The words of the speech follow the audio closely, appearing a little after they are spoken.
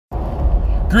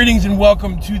Greetings and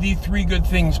welcome to the Three Good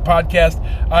Things podcast.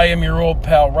 I am your old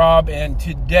pal Rob, and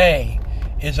today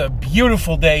is a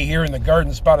beautiful day here in the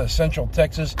garden spot of Central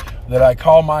Texas that I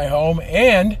call my home,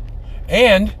 and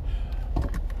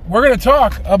we're going to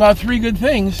talk about three good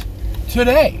things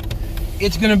today.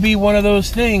 It's going to be one of those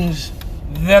things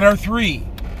that are three.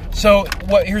 So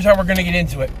here's how we're going to get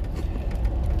into it.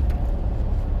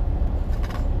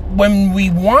 When we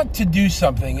want to do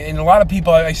something, and a lot of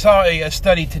people, I saw a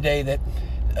study today that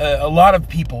a lot of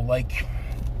people, like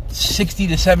 60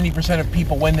 to 70% of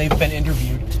people when they've been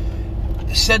interviewed,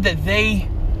 said that they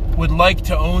would like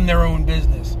to own their own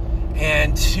business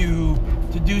and to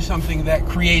do something that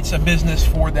creates a business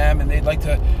for them, and they'd like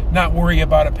to not worry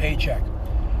about a paycheck.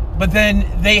 But then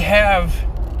they have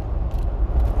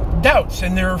doubts,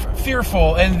 and they're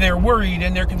fearful, and they're worried,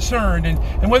 and they're concerned, and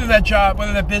whether that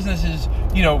business is,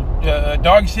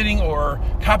 dog sitting or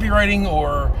copywriting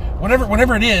or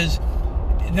whatever it is,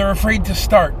 they're afraid to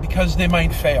start because they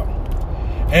might fail,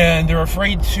 and they're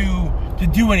afraid to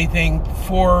do anything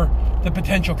for the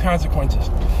potential consequences.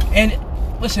 And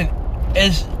listen,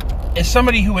 as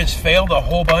somebody who has failed a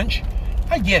whole bunch,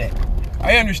 I get it.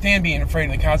 I understand being afraid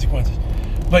of the consequences,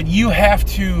 but you can't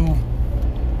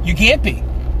be,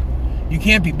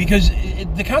 because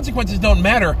the consequences don't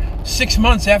matter 6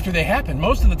 months after they happen.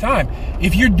 Most of the time,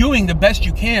 if you're doing the best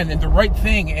you can and the right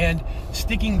thing and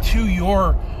sticking to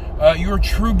your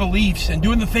true beliefs and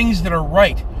doing the things that are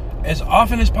right as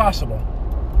often as possible,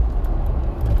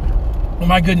 oh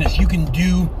my goodness, you can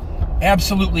do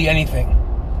absolutely anything.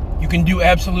 You can do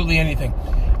absolutely anything.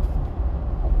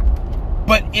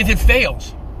 But if it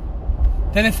fails,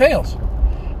 then it fails.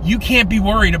 You can't be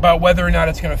worried about whether or not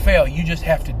it's going to fail. You just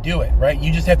have to do it, right?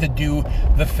 You just have to do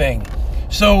the thing.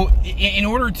 So in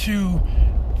order to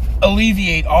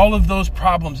alleviate all of those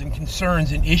problems and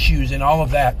concerns and issues and all of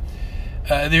that,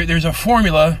 there's a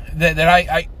formula that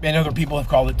I and other people have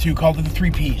called it too, called it the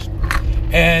 3 Ps.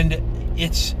 And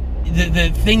it's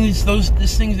the things,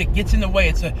 this things that gets in the way.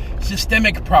 It's a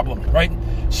systemic problem, right?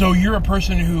 So you're a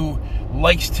person who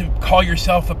likes to call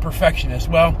yourself a perfectionist.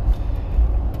 Well,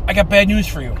 I got bad news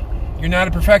for you. You're not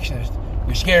a perfectionist.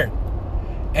 You're scared.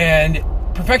 And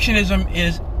perfectionism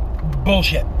is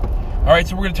bullshit. All right,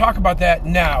 so we're going to talk about that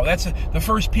now. The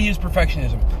first P is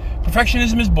perfectionism.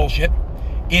 Perfectionism is bullshit.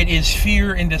 It is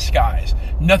fear in disguise.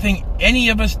 Nothing any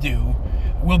of us do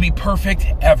will be perfect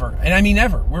ever. And I mean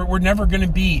ever. We're never going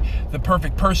to be the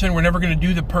perfect person. We're never going to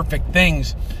do the perfect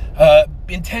things.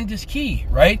 Intent is key,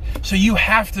 right? So you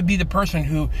have to be the person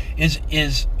who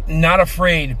is not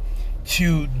afraid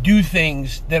to do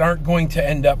things that aren't going to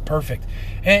end up perfect.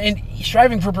 And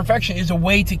striving for perfection is a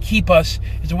way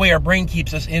our brain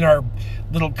keeps us in our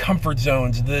little comfort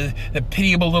zones, the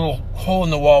pitiable little hole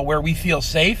in the wall where we feel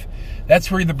safe. That's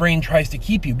where the brain tries to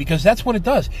keep you, because that's what it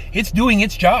does. It's doing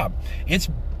its job. It's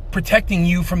protecting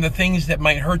you from the things that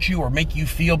might hurt you or make you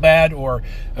feel bad or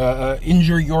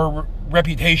injure your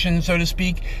reputation, so to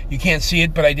speak. You can't see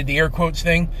it, but I did the air quotes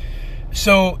thing.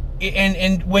 So,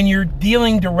 and when you're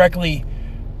dealing directly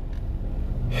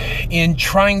in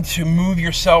trying to move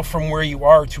yourself from where you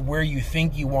are to where you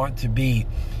think you want to be,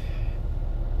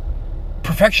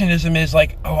 perfectionism is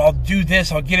like, oh, I'll do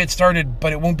this, I'll get it started,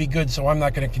 but it won't be good, so I'm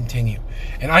not going to continue.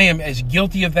 And I am as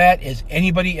guilty of that as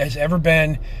anybody has ever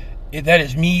been. That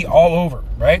is me all over,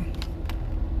 right?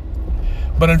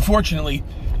 But unfortunately,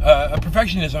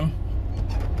 perfectionism,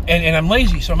 and I'm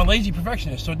lazy, so I'm a lazy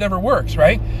perfectionist, so it never works,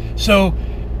 right? So,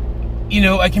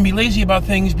 I can be lazy about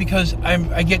things because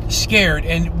I get scared,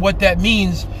 and what that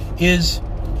means is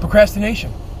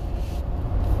procrastination.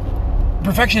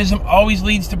 Perfectionism always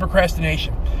leads to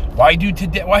procrastination. Why do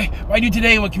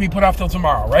today what can be put off till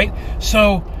tomorrow, right?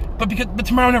 So, but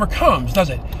tomorrow never comes, does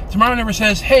it? Tomorrow never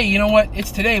says, hey, you know what?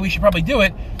 It's today. We should probably do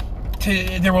it.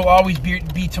 There will always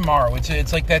be tomorrow.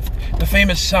 It's like the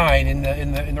famous sign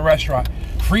in the restaurant: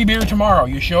 free beer tomorrow.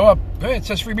 You show up, hey, it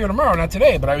says free beer tomorrow, not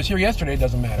today. But I was here yesterday. It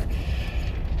doesn't matter.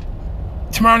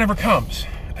 Tomorrow never comes.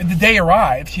 The day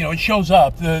arrives. It shows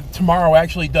up. The tomorrow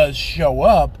actually does show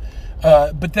up,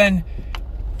 but then,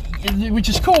 which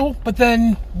is cool. But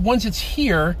then once it's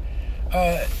here,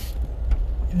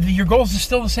 your goals is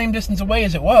still the same distance away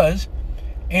as it was,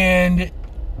 and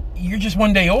you're just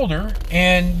one day older,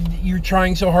 and you're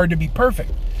trying so hard to be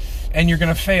perfect, and you're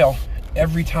going to fail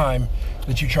every time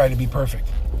that you try to be perfect.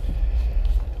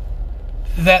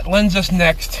 That lends us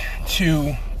next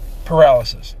to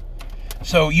paralysis.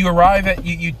 So you arrive at,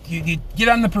 you get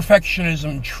on the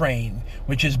perfectionism train,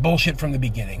 which is bullshit from the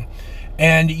beginning,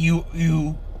 and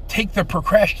you take the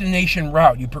procrastination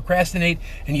route. You procrastinate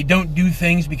and you don't do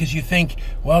things because you think,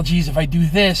 well, geez, if I do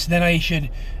this, then I should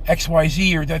X, Y,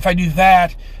 Z, or if I do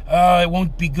that, it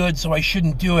won't be good, so I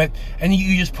shouldn't do it. And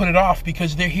you just put it off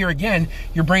because they're here again.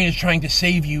 Your brain is trying to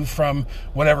save you from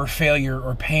whatever failure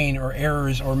or pain or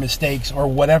errors or mistakes or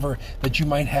whatever that you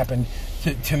might happen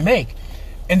to make.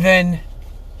 And then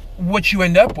what you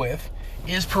end up with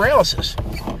is paralysis.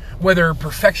 Whether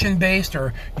perfection-based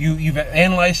or you've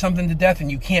analyzed something to death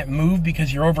and you can't move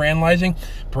because you're overanalyzing,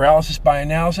 paralysis by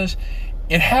analysis,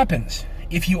 it happens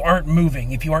if you aren't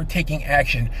moving, if you aren't taking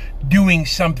action, doing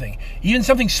something, even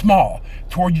something small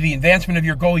toward the advancement of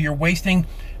your goal. You're wasting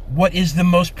what is the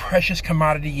most precious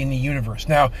commodity in the universe.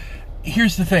 Now,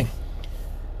 here's the thing.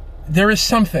 There is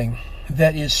something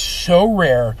that is so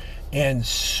rare and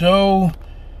so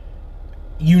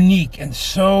unique and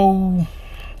so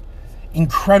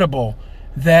incredible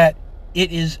that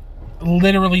it is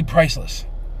literally priceless.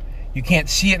 You can't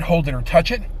see it, hold it, or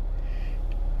touch it,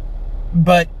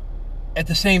 but at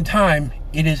the same time,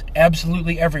 it is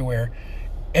absolutely everywhere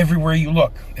you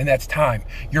look, and that's time.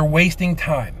 You're wasting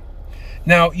time.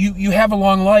 Now, you have a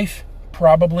long life,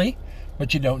 probably,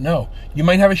 but you don't know. You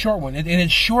might have a short one, and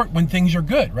it's short when things are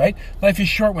good, right? Life is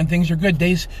short when things are good.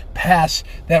 Days pass.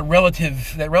 That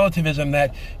relativism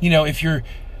that, if you're,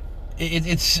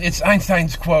 it's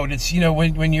Einstein's quote. It's,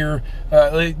 when you're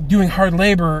doing hard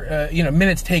labor,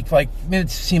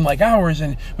 minutes seem like hours,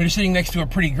 and when you're sitting next to a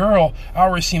pretty girl,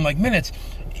 hours seem like minutes.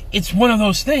 It's one of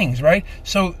those things, right?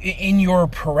 So in your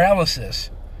paralysis,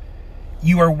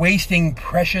 you are wasting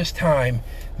precious time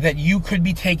that you could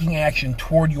be taking action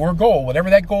toward your goal,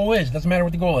 whatever that goal is. Doesn't matter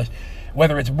what the goal is,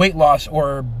 whether it's weight loss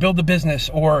or build a business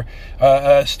or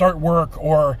start work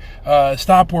or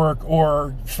stop work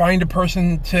or find a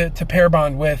person to pair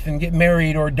bond with and get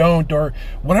married or don't, or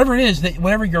whatever it is,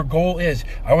 whatever your goal is.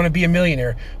 I want to be a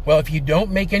millionaire. Well, if you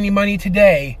don't make any money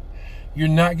today,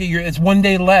 it's one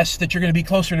day less that you're going to be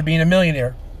closer to being a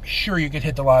millionaire. Sure, you could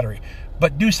hit the lottery,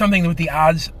 but do something with the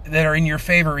odds that are in your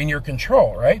favor, in your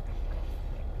control, right?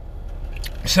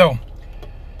 So,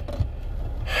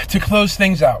 to close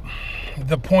things out,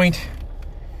 the point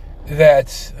the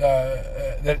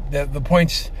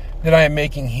points that I am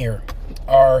making here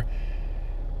are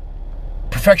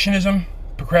perfectionism,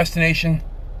 procrastination,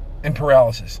 and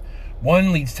paralysis.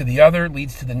 One leads to the other,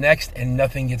 leads to the next, and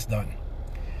nothing gets done.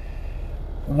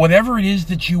 Whatever it is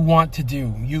that you want to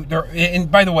do, and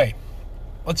by the way,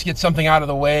 let's get something out of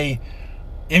the way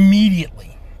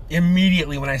immediately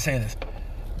when I say this.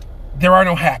 There are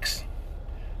no hacks.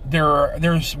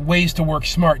 There's ways to work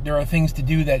smart. There are things to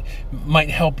do that might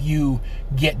help you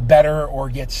get better or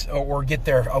get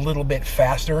there a little bit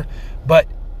faster. But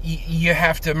you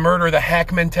have to murder the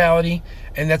hack mentality,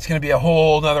 and that's going to be a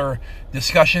whole other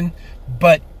discussion.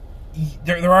 But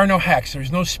there are no hacks.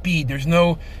 There's no speed. There's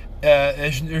no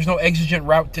exigent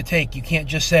route to take. You can't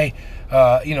just say,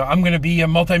 I'm going to be a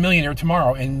multimillionaire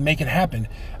tomorrow and make it happen.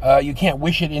 You can't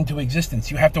wish it into existence.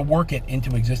 You have to work it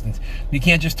into existence. You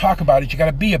can't just talk about it. You got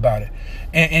to be about it.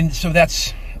 And so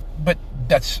that's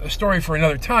a story for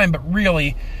another time. But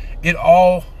really, it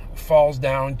all falls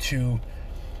down to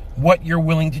what you're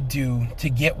willing to do to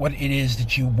get what it is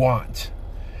that you want.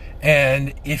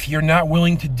 And if you're not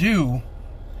willing to do,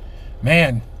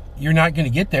 man, you're not going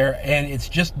to get there, and it's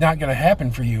just not going to happen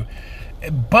for you.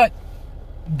 But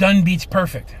done beats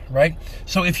perfect, right?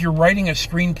 So if you're writing a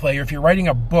screenplay, or if you're writing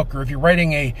a book, or if you're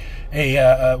writing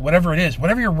a whatever it is,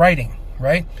 whatever you're writing,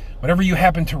 right? Whatever you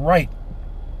happen to write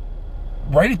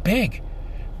it big.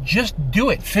 Just do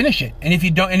it, finish it. And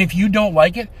if you don't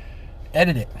like it,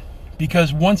 edit it.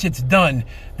 Because once it's done,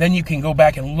 then you can go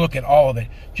back and look at all of it.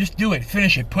 Just do it,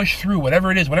 finish it, push through,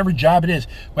 whatever it is, whatever job it is,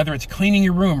 whether it's cleaning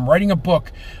your room, writing a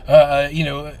book,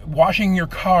 washing your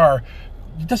car.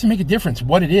 It doesn't make a difference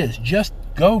what it is. Just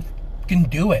go and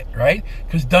do it, right?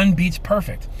 Because done beats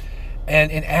perfect.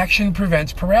 And action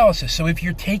prevents paralysis. So if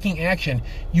you're taking action,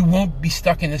 you won't be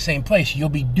stuck in the same place. You'll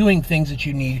be doing things that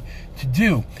you need to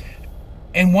do.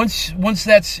 And once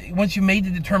you made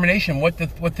the determination what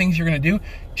things you're going to do,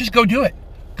 just go do it.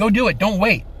 Go do it. Don't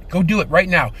wait. Go do it right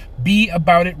now. Be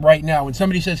about it right now. When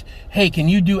somebody says, hey, can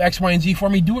you do X, Y, and Z for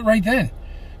me? Do it right then.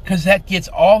 Because that gets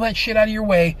all that shit out of your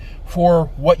way for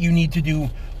what you need to do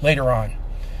later on.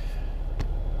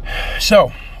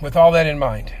 So, with all that in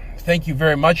mind, thank you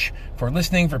very much for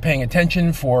listening, for paying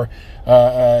attention, for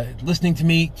listening to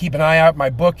me. Keep an eye out. My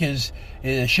book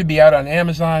should be out on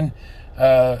Amazon.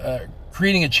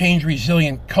 Creating a Change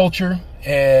Resilient Culture,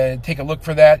 and take a look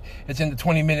for that. It's in the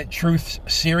 20-Minute Truths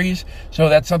series, so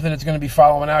that's something that's going to be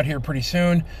following out here pretty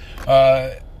soon.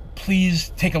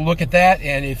 please take a look at that.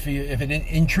 And if it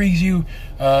intrigues you,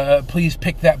 please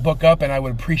pick that book up, and I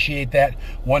would appreciate that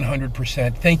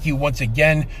 100%. Thank you once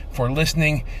again for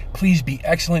listening. Please be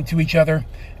excellent to each other,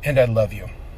 and I love you.